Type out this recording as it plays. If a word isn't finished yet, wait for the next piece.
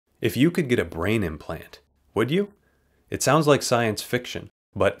If you could get a brain implant, would you? It sounds like science fiction,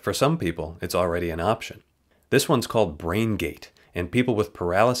 but for some people, it's already an option. This one's called BrainGate, and people with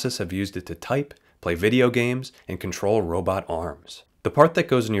paralysis have used it to type, play video games, and control robot arms. The part that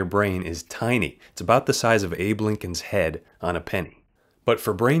goes in your brain is tiny. It's about the size of Abe Lincoln's head on a penny. But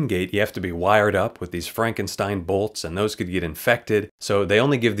for BrainGate, you have to be wired up with these Frankenstein bolts, and those could get infected, so they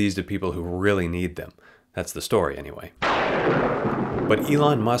only give these to people who really need them. That's the story anyway. But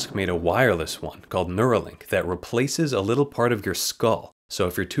Elon Musk made a wireless one called Neuralink that replaces a little part of your skull. So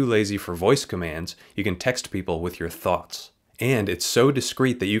if you're too lazy for voice commands, you can text people with your thoughts. And it's so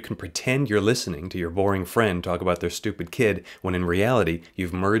discreet that you can pretend you're listening to your boring friend talk about their stupid kid when in reality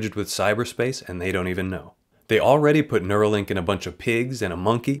you've merged with cyberspace and they don't even know. They already put Neuralink in a bunch of pigs and a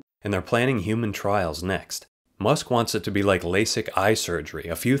monkey, and they're planning human trials next. Musk wants it to be like LASIK eye surgery,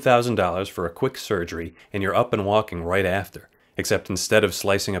 a few $1,000s for a quick surgery, and you're up and walking right after. Except instead of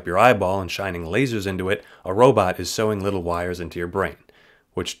slicing up your eyeball and shining lasers into it, a robot is sewing little wires into your brain,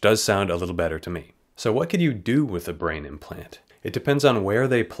 which does sound a little better to me. So what could you do with a brain implant? It depends on where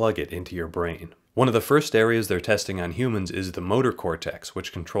they plug it into your brain. One of the first areas they're testing on humans is the motor cortex,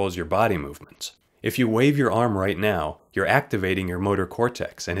 which controls your body movements. If you wave your arm right now, you're activating your motor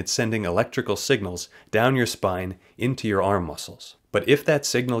cortex, and it's sending electrical signals down your spine into your arm muscles. But if that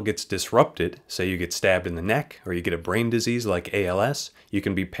signal gets disrupted, say you get stabbed in the neck or you get a brain disease like ALS, you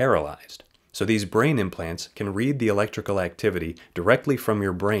can be paralyzed. So these brain implants can read the electrical activity directly from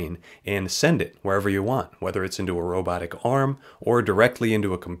your brain and send it wherever you want, whether it's into a robotic arm or directly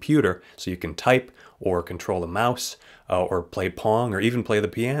into a computer so you can type or control a mouse or play Pong or even play the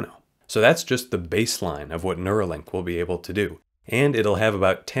piano. So that's just the baseline of what Neuralink will be able to do. And it'll have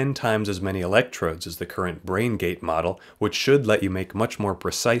about 10 times as many electrodes as the current BrainGate model, which should let you make much more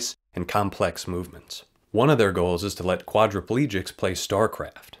precise and complex movements. One of their goals is to let quadriplegics play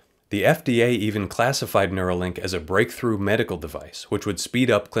StarCraft. The FDA even classified Neuralink as a breakthrough medical device, which would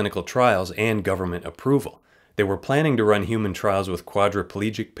speed up clinical trials and government approval. They were planning to run human trials with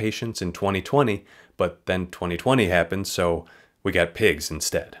quadriplegic patients in 2020, but then 2020 happened, so we got pigs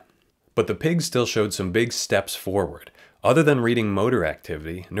instead. But the pigs still showed some big steps forward. Other than reading motor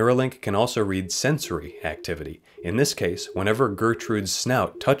activity, Neuralink can also read sensory activity. In this case, whenever Gertrude's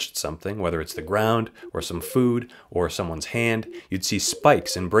snout touched something, whether it's the ground or some food or someone's hand, you'd see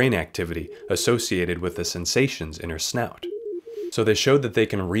spikes in brain activity associated with the sensations in her snout. So they showed that they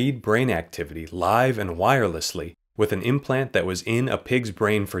can read brain activity live and wirelessly with an implant that was in a pig's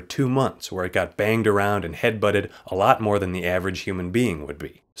brain for 2 months, where it got banged around and headbutted a lot more than the average human being would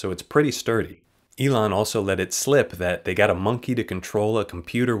be. So it's pretty sturdy. Elon also let it slip that they got a monkey to control a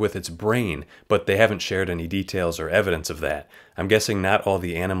computer with its brain, but they haven't shared any details or evidence of that. I'm guessing not all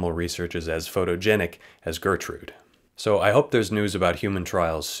the animal research is as photogenic as Gertrude. So I hope there's news about human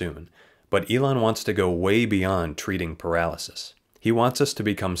trials soon. But Elon wants to go way beyond treating paralysis. He wants us to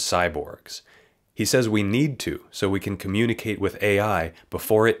become cyborgs. He says we need to, so we can communicate with AI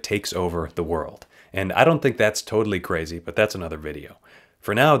before it takes over the world. And I don't think that's totally crazy, but that's another video.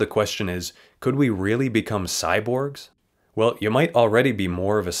 For now, the question is, could we really become cyborgs? Well, you might already be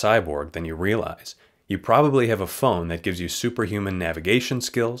more of a cyborg than you realize. You probably have a phone that gives you superhuman navigation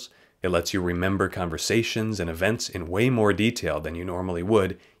skills. It lets you remember conversations and events in way more detail than you normally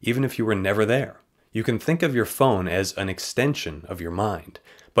would, even if you were never there. You can think of your phone as an extension of your mind.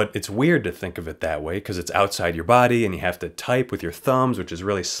 But it's weird to think of it that way because it's outside your body and you have to type with your thumbs, which is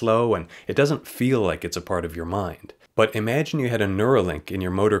really slow, and it doesn't feel like it's a part of your mind. But imagine you had a Neuralink in your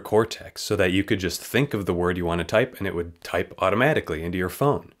motor cortex so that you could just think of the word you want to type and it would type automatically into your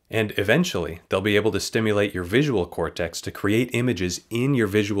phone. And eventually, they'll be able to stimulate your visual cortex to create images in your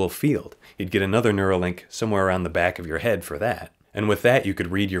visual field. You'd get another Neuralink somewhere around the back of your head for that. And with that, you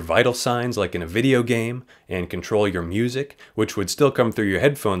could read your vital signs like in a video game and control your music, which would still come through your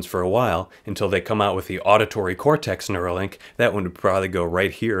headphones for a while until they come out with the auditory cortex Neuralink. That one would probably go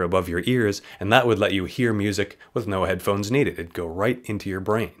right here above your ears, and that would let you hear music with no headphones needed. It'd go right into your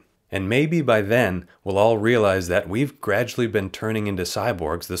brain. And maybe by then, we'll all realize that we've gradually been turning into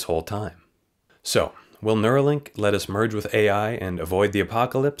cyborgs this whole time. So, will Neuralink let us merge with AI and avoid the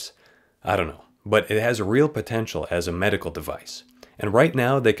apocalypse? I don't know. But it has real potential as a medical device. And right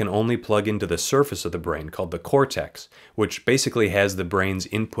now they can only plug into the surface of the brain called the cortex, which basically has the brain's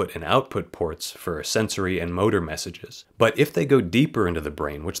input and output ports for sensory and motor messages. But if they go deeper into the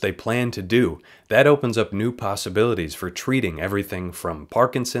brain, which they plan to do, that opens up new possibilities for treating everything from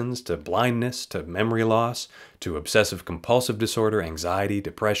Parkinson's to blindness to memory loss to obsessive compulsive disorder, anxiety,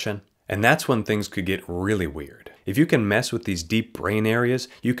 depression. And that's when things could get really weird. If you can mess with these deep brain areas,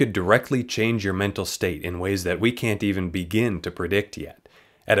 you could directly change your mental state in ways that we can't even begin to predict yet.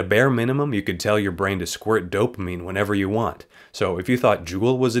 At a bare minimum, you could tell your brain to squirt dopamine whenever you want. So if you thought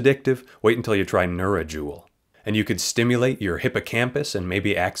Juul was addictive, wait until you try Neurajuul. And you could stimulate your hippocampus and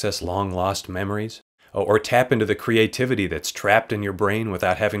maybe access long-lost memories, or tap into the creativity that's trapped in your brain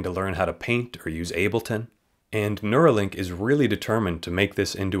without having to learn how to paint or use Ableton. And Neuralink is really determined to make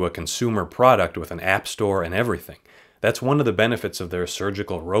this into a consumer product with an app store and everything. That's one of the benefits of their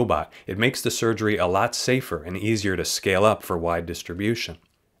surgical robot. It makes the surgery a lot safer and easier to scale up for wide distribution.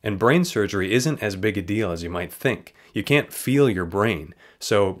 And brain surgery isn't as big a deal as you might think. You can't feel your brain,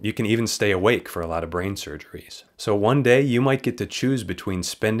 so you can even stay awake for a lot of brain surgeries. So one day you might get to choose between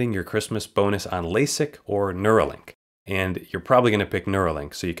spending your Christmas bonus on LASIK or Neuralink. And you're probably going to pick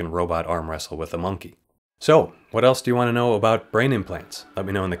Neuralink so you can robot arm wrestle with a monkey. So, what else do you want to know about brain implants? Let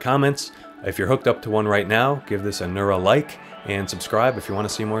me know in the comments. If you're hooked up to one right now, give this a neuro like and subscribe if you want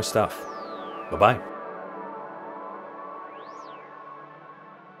to see more stuff. Bye-bye.